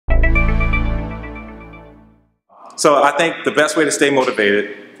So I think the best way to stay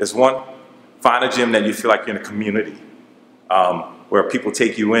motivated is, one, find a gym that you feel like you're in a community, where people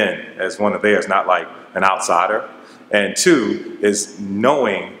take you in as one of theirs, not like an outsider. And two is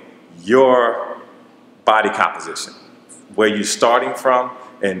knowing your body composition, where you're starting from.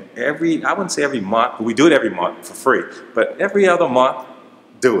 And I wouldn't say every month, but we do it every month for free, but every other month,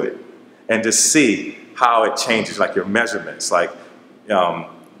 do it. And just see how it changes, like your measurements, like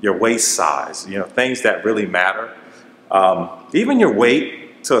your waist size, you know, things that really matter. Even your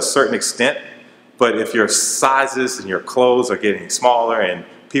weight to a certain extent, but if your sizes and your clothes are getting smaller and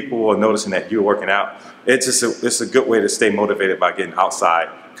people are noticing that you're working out, it's a good way to stay motivated by getting outside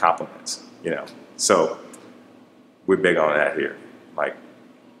compliments, you know. So we're big on that here. Like,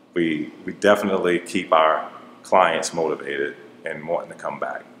 we definitely keep our clients motivated and wanting to come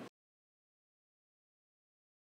back.